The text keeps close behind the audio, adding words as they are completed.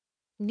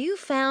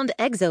Newfound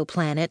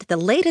Exoplanet, the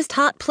latest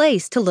hot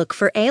place to look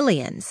for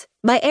aliens.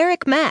 By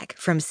Mack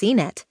from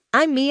CNET.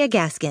 I'm Mia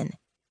Gaskin.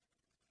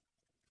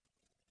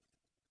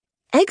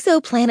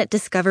 Exoplanet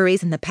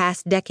discoveries in the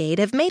past decade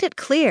have made it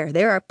clear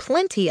there are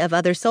plenty of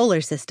other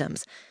solar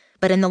systems.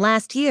 But in the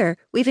last year,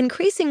 we've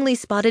increasingly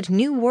spotted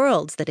new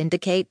worlds that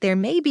indicate there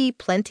may be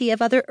plenty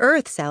of other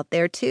Earths out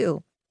there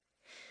too.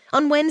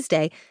 On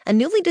Wednesday, a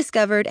newly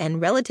discovered and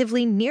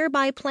relatively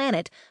nearby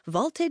planet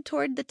vaulted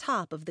toward the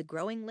top of the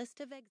growing list of